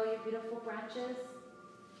to grow your beautiful branches.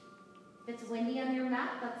 If it's windy on your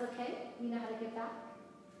mat, that's okay. You know how to get back.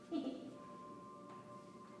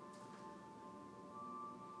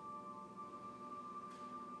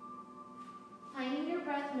 Finding your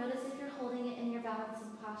breath, notice if you're holding it in your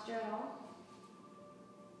balancing posture at all.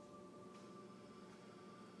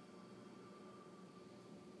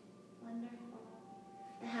 Wonderful.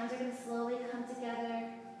 The hands are going to slowly come together,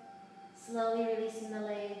 slowly releasing the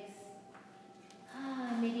legs.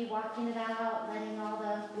 Maybe walking it out, letting all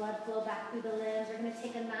the blood flow back through the limbs. We're going to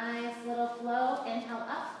take a nice little flow. Inhale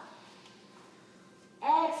up.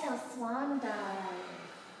 Exhale, swan dive.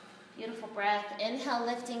 Beautiful breath. Inhale,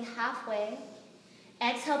 lifting halfway.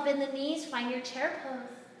 Exhale, bend the knees, find your chair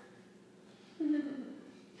pose.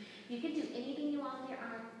 You can do anything you want with your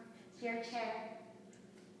arm. It's your chair.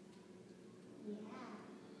 Yeah.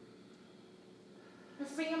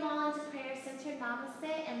 Let's bring them all into prayer center,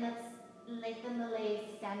 namaste, and let's lengthen the legs,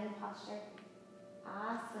 standing posture.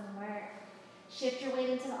 Awesome work. Shift your weight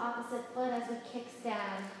into the opposite foot as we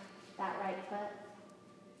kickstand that right foot.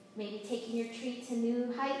 Maybe taking your tree to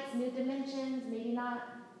new heights, new dimensions, maybe not.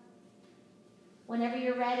 Whenever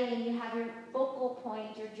you're ready and you have your focal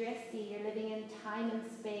point, you're drifty, you're living in time and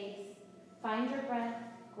space, find your breath,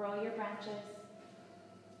 grow your branches.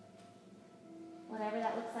 Whatever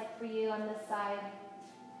that looks like for you on this side.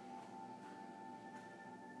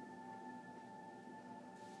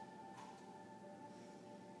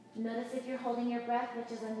 Notice if you're holding your breath,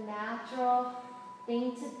 which is a natural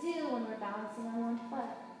thing to do when we're balancing on one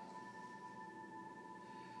foot.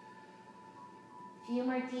 Few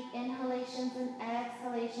more deep inhalations and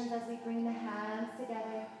exhalations as we bring the hands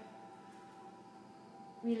together.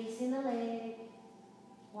 Releasing the leg,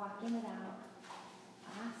 walking it out.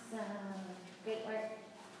 Awesome. Great work.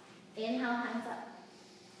 Inhale, hands up.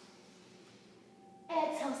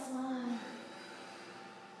 Exhale, swan.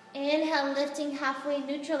 Inhale, lifting halfway,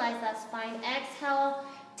 neutralize that spine. Exhale,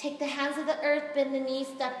 take the hands of the earth, bend the knees,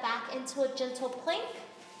 step back into a gentle plank.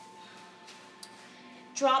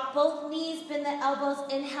 Drop both knees, bend the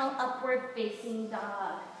elbows. Inhale, upward facing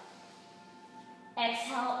dog.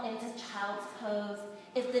 Exhale into child's pose.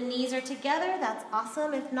 If the knees are together, that's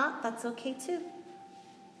awesome. If not, that's okay too.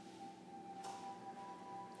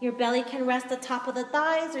 Your belly can rest atop of the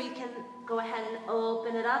thighs, or you can go ahead and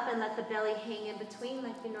open it up and let the belly hang in between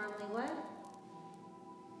like you normally would.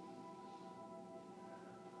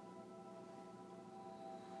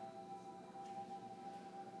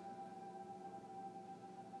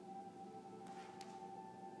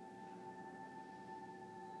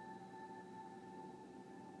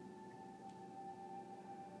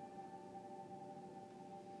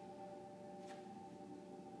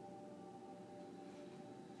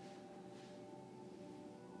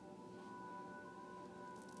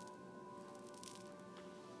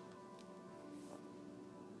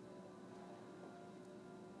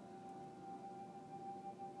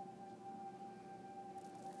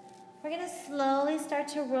 We're going to slowly start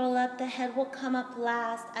to roll up. The head will come up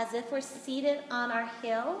last as if we're seated on our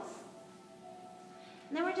heels.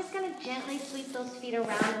 And then we're just going to gently sweep those feet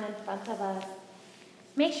around and in front of us.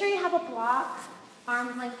 Make sure you have a block,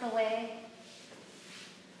 arm's length away.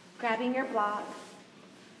 Grabbing your block.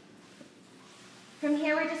 From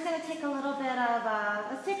here, we're just going to take a little bit of,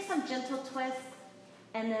 let's take some gentle twists,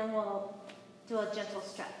 and then we'll do a gentle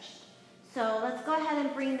stretch. So let's go ahead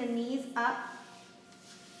and bring the knees up.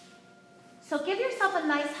 So give yourself a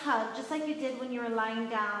nice hug, just like you did when you were lying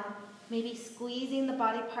down. Maybe squeezing the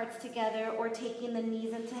body parts together or taking the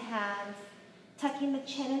knees into hands. Tucking the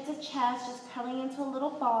chin into chest, just curling into a little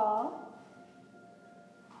ball.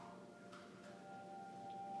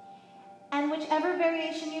 And whichever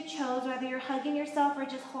variation you chose, whether you're hugging yourself or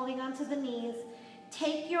just holding onto the knees,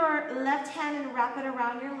 take your left hand and wrap it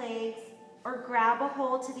around your legs or grab a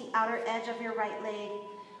hold to the outer edge of your right leg.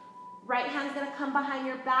 Right hand's going to come behind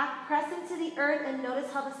your back, press into the earth, and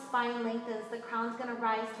notice how the spine lengthens. The crown's going to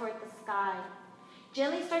rise toward the sky.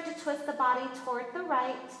 Gently start to twist the body toward the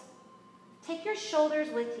right. Take your shoulders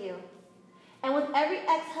with you. And with every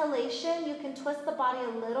exhalation, you can twist the body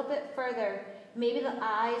a little bit further. Maybe the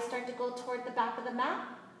eyes start to go toward the back of the mat.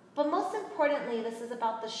 But most importantly, this is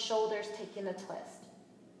about the shoulders taking a twist.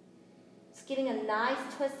 Just getting a nice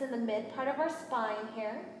twist in the mid part of our spine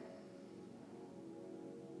here.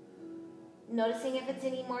 Noticing if it's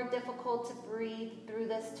any more difficult to breathe through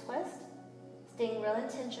this twist. Staying real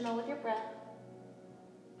intentional with your breath.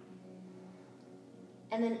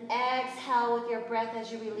 And then exhale with your breath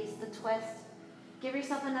as you release the twist. Give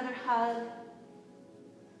yourself another hug.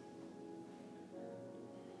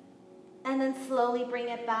 And then slowly bring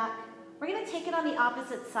it back. We're going to take it on the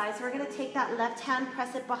opposite side. So we're going to take that left hand,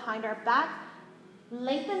 press it behind our back.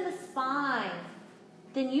 Lengthen the spine.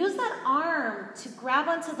 Then use that arm to grab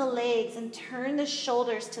onto the legs and turn the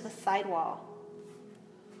shoulders to the sidewall.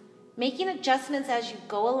 Making adjustments as you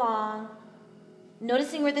go along.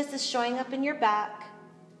 Noticing where this is showing up in your back.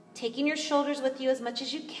 Taking your shoulders with you as much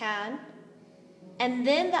as you can. And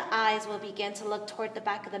then the eyes will begin to look toward the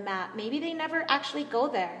back of the mat. Maybe they never actually go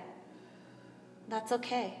there. That's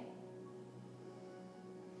okay.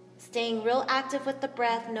 Staying real active with the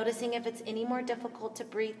breath, noticing if it's any more difficult to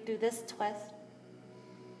breathe through this twist.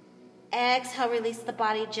 Exhale, release the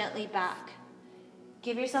body gently back.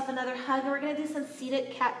 Give yourself another hug, and we're going to do some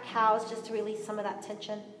seated cat-cows just to release some of that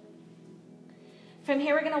tension. From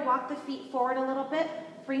here, we're going to walk the feet forward a little bit,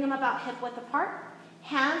 bring them about hip-width apart.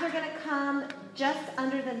 Hands are going to come just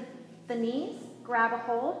under the knees, grab a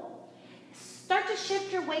hold. Start to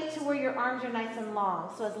shift your weight to where your arms are nice and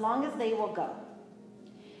long, so as long as they will go.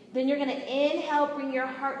 Then you're going to inhale, bring your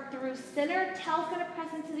heart through center. Tail's going to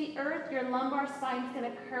press into the earth. Your lumbar spine's going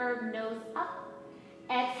to curve, nose up.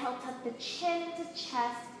 Exhale, tuck the chin to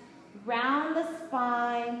chest. Round the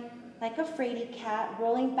spine like a fraidy cat,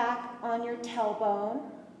 rolling back on your tailbone.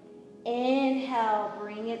 Inhale,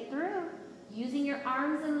 bring it through. Using your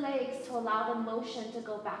arms and legs to allow the motion to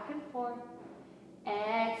go back and forth.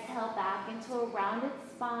 Exhale back into a rounded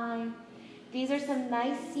spine. These are some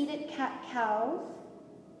nice seated cat-cows.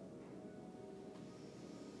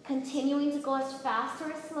 Continuing to go as fast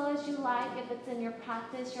or as slow as you like. If it's in your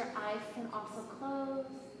practice, your eyes can also close.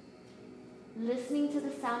 Listening to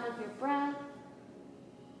the sound of your breath.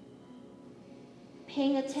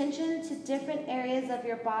 Paying attention to different areas of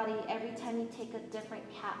your body every time you take a different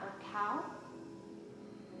cat or cow.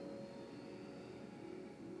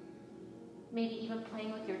 Maybe even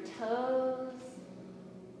playing with your toes.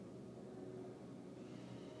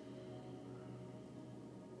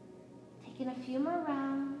 Taking a few more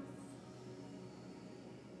rounds.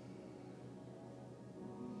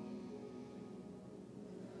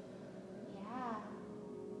 Yeah.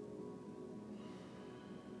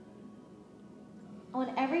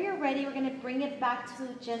 Whenever you're ready, we're going to bring it back to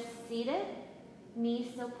just seated. Knees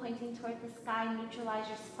still pointing toward the sky. Neutralize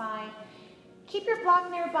your spine. Keep your block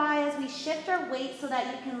nearby as we shift our weight so that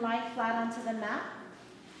you can lie flat onto the mat.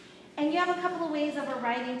 And you have a couple of ways of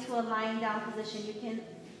arriving to a lying down position. You can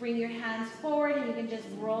bring your hands forward and you can just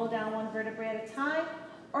roll down one vertebrae at a time.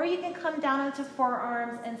 Or you can come down into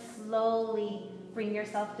forearms and slowly bring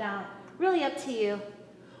yourself down. Really up to you.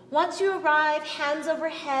 Once you arrive, hands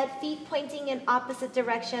overhead, feet pointing in opposite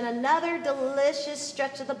direction. Another delicious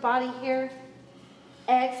stretch of the body here.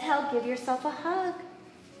 Exhale, give yourself a hug.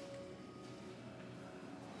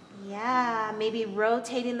 Yeah, maybe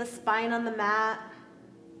rotating the spine on the mat.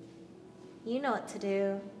 You know what to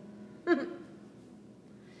do.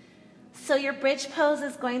 So your bridge pose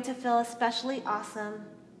is going to feel especially awesome.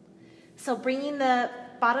 So bringing the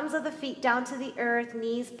bottoms of the feet down to the earth,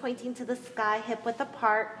 knees pointing to the sky, hip width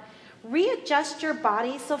apart. Readjust your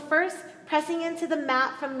body. So first, pressing into the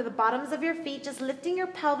mat from the bottoms of your feet, just lifting your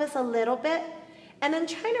pelvis a little bit, and then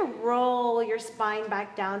trying to roll your spine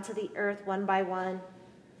back down to the earth one by one.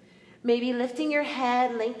 Maybe lifting your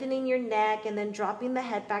head, lengthening your neck, and then dropping the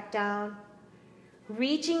head back down.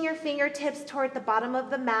 Reaching your fingertips toward the bottom of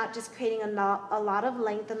the mat, just creating a lot of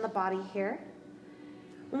length in the body here.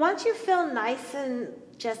 Once you feel nice and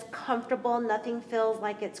just comfortable, nothing feels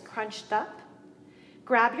like it's crunched up,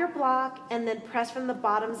 grab your block and then press from the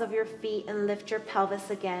bottoms of your feet and lift your pelvis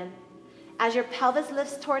again. As your pelvis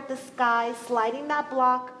lifts toward the sky, sliding that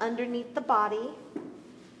block underneath the body,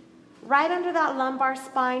 right under that lumbar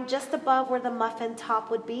spine, just above where the muffin top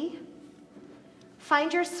would be.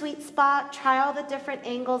 Find your sweet spot, try all the different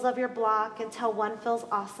angles of your block until one feels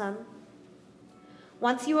awesome.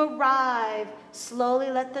 Once you arrive, slowly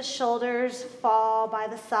let the shoulders fall by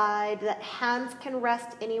the side, that hands can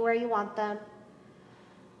rest anywhere you want them.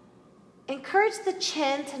 Encourage the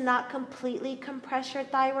chin to not completely compress your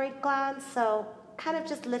thyroid gland, so kind of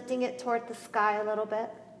just lifting it toward the sky a little bit,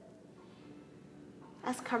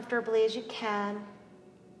 as comfortably as you can.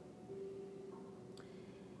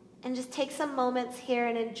 And just take some moments here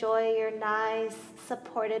and enjoy your nice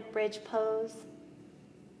supported bridge pose.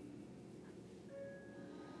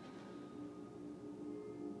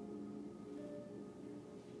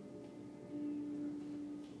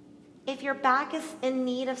 If your back is in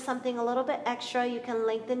need of something a little bit extra, you can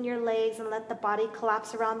lengthen your legs and let the body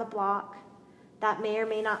collapse around the block. That may or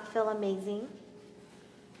may not feel amazing.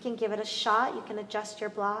 You can give it a shot. You can adjust your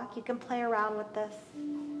block. You can play around with this.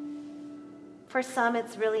 For some,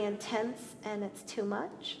 it's really intense and it's too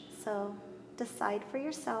much. So decide for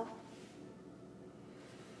yourself.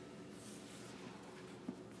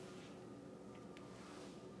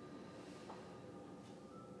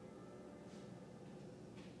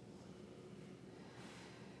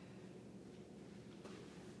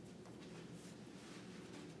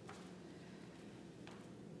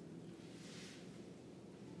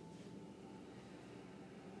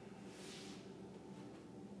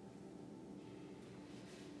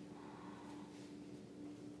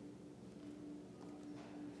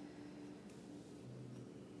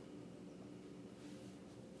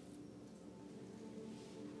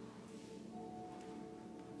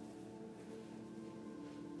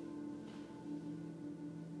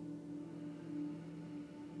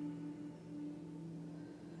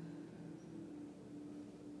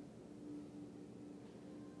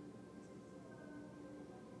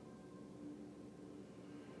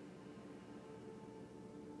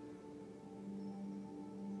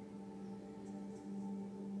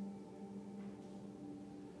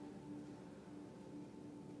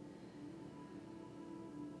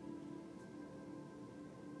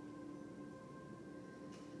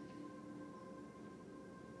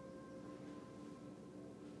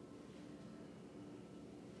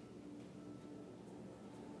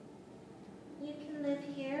 You can live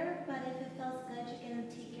here, but if it feels good, you can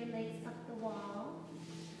take your legs up the wall.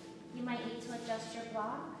 You might need to adjust your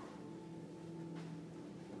block.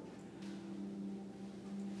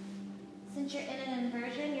 Since you're in an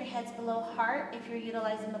inversion, your head's below heart. If you're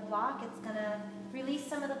utilizing the block, it's gonna release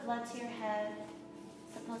some of the blood to your head.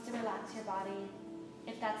 It's supposed to relax your body.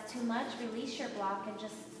 If that's too much, release your block and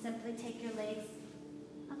just simply take your legs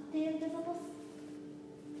up the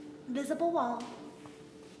invisible wall.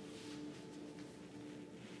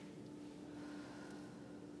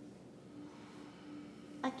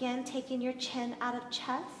 Again, taking your chin out of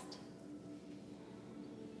chest.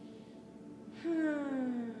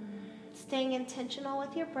 Staying intentional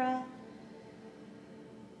with your breath.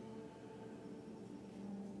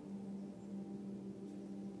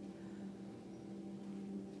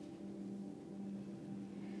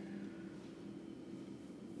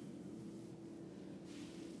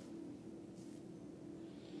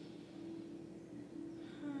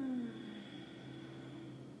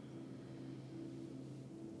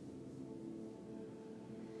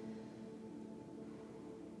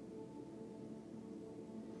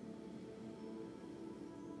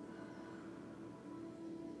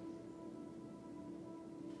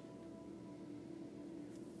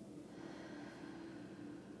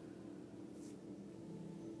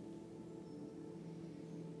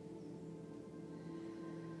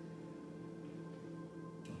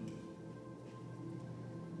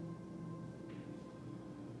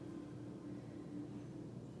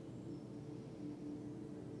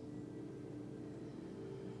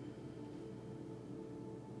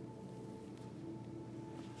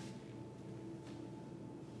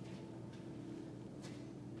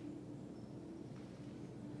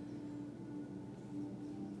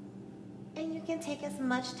 And you can take as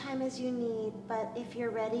much time as you need, but if you're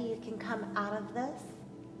ready, you can come out of this.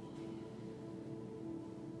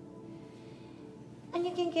 And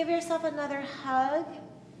you can give yourself another hug.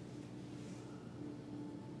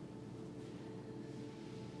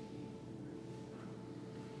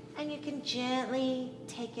 And you can gently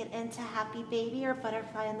take it into happy baby or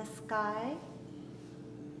butterfly in the sky.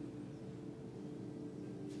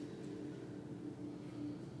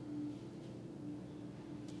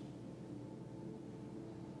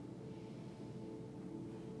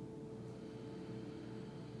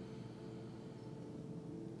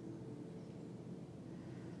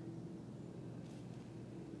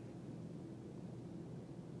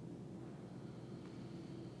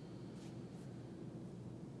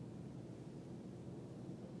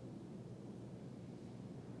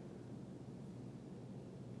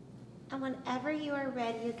 And whenever you are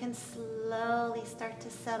ready, you can slowly start to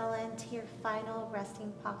settle into your final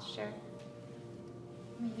resting posture.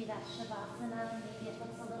 Maybe that Shavasana, maybe it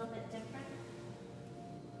looks a little bit different.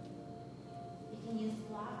 You can use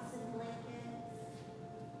blocks and blankets.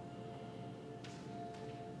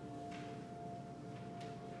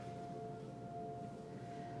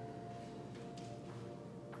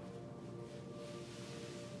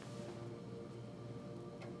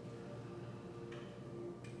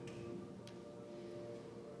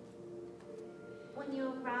 when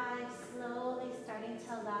you arrive, slowly starting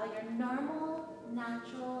to allow your normal,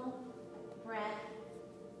 natural breath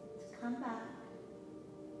to come back.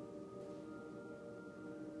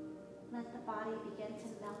 Let the body begin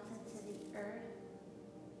to melt into the earth.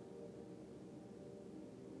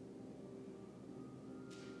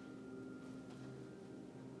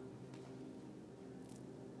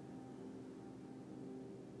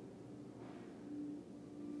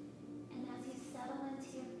 And as you settle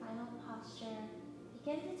into your final posture,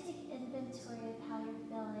 begin to take inventory of how you're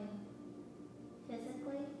feeling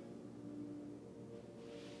physically,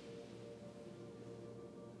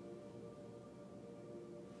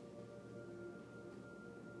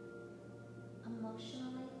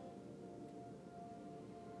 emotionally,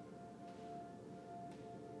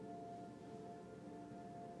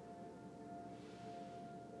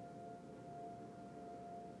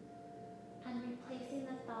 and replacing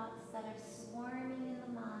the thoughts that are swarming in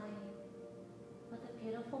the mind with a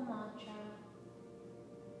beautiful mantra,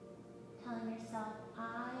 telling yourself,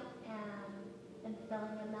 I am, and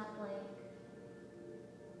filling in that blank.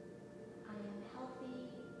 I am healthy,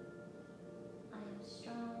 I am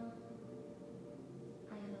strong,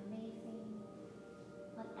 I am amazing,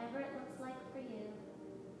 whatever it looks like for you.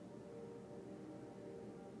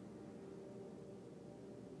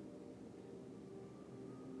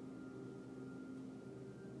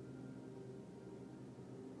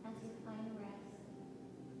 As you find rest.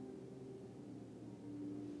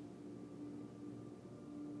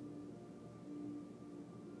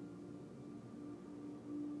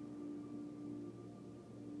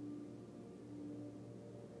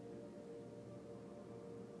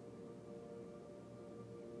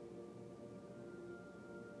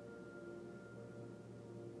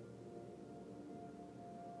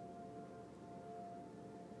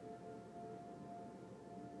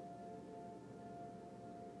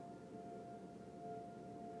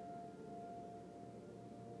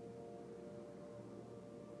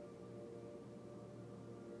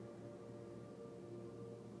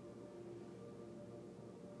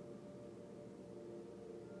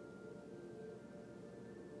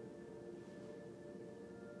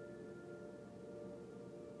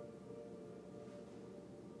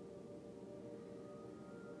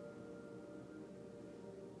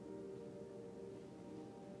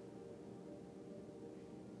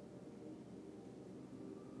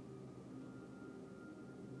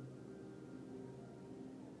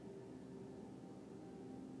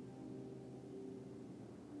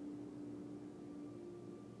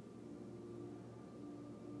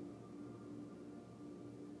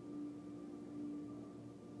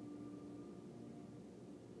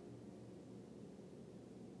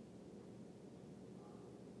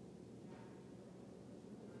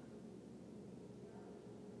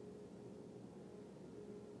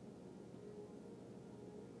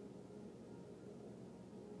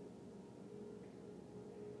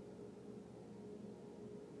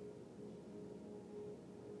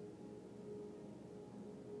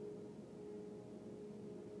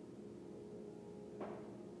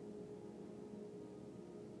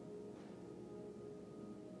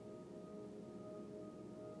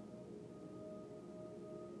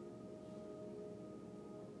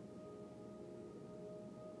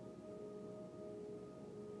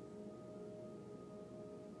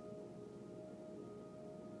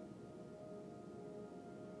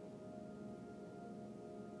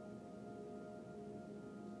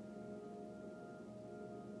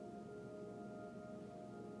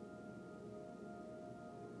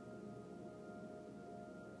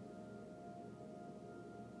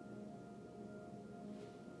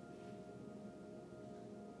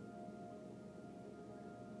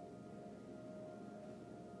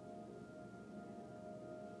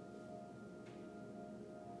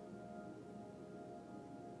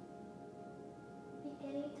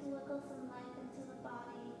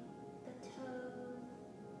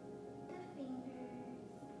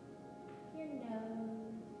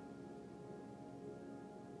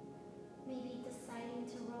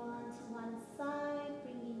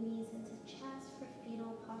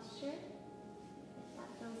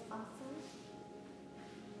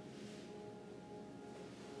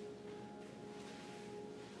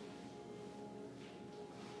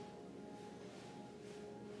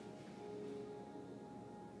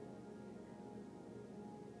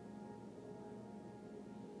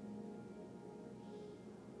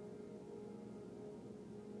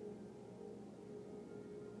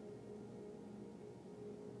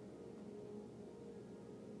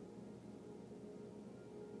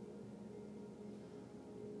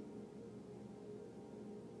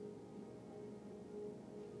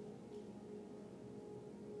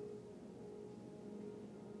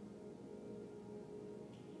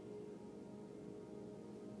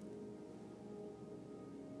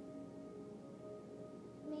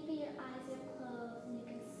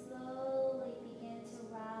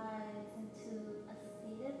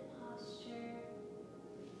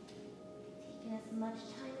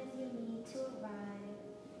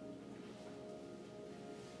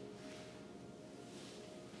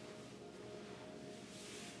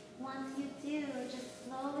 once you do, just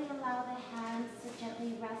slowly allow the hands to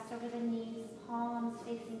gently rest over the knees, palms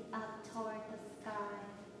facing up toward the sky.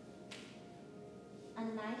 A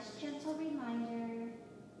nice gentle reminder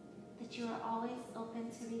that you are always open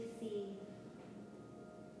to receive.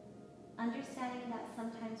 Understanding that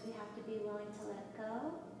sometimes we have to be willing to let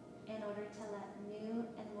go in order to let new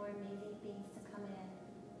and more amazing things to come in.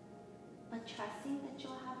 But trusting that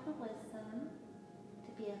you'll have the wisdom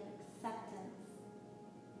to be of acceptance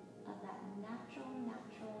of that natural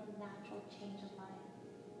change of life.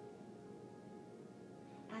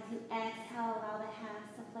 As you exhale, allow the hands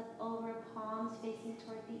to flip over, palms facing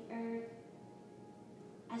toward the earth.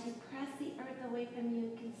 As you press the earth away from you,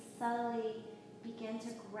 you can subtly begin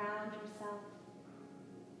to ground yourself,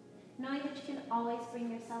 knowing that you can always bring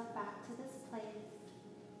yourself back to this place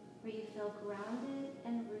where you feel grounded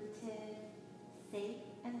and rooted, safe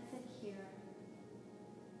and secure.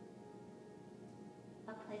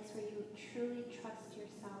 A place where you truly trust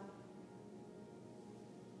yourself.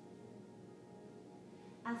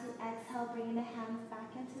 As you exhale, bringing the hands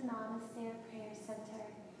back into Namaste or prayer center.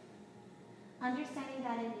 Understanding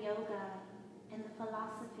that in yoga, in the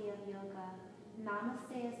philosophy of yoga,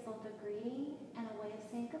 Namaste is both a greeting and a way of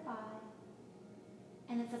saying goodbye.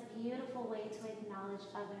 And it's a beautiful way to acknowledge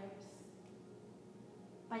others.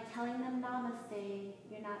 By telling them Namaste,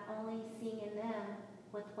 you're not only seeing in them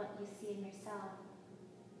with what you see in yourself,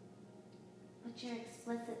 but you're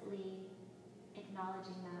explicitly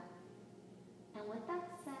acknowledging that. And with that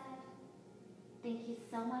said, thank you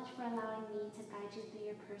so much for allowing me to guide you through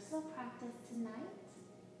your personal practice tonight.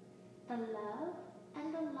 The love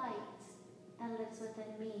and the light that lives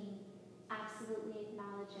within me absolutely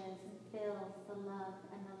acknowledges and feels the love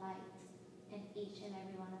and the light in each and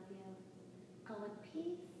every one of you. Go in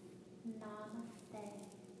peace. Namaste.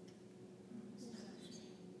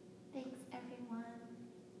 Thanks, everyone.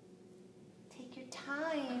 Take your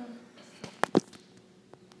time.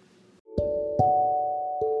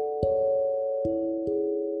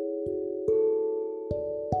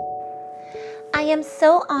 I am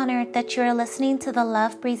so honored that you are listening to the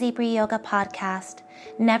Love Breezy Bree Yoga podcast.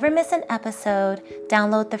 Never miss an episode.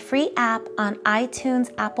 Download the free app on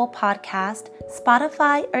iTunes, Apple Podcast,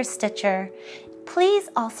 Spotify, or Stitcher. Please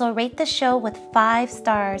also rate the show with 5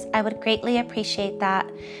 stars. I would greatly appreciate that.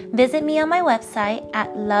 Visit me on my website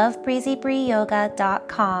at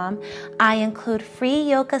lovebreezybreeyoga.com. I include free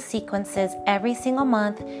yoga sequences every single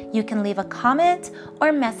month. You can leave a comment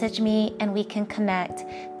or message me and we can connect.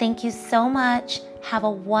 Thank you so much. Have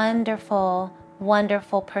a wonderful,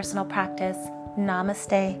 wonderful personal practice.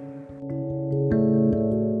 Namaste.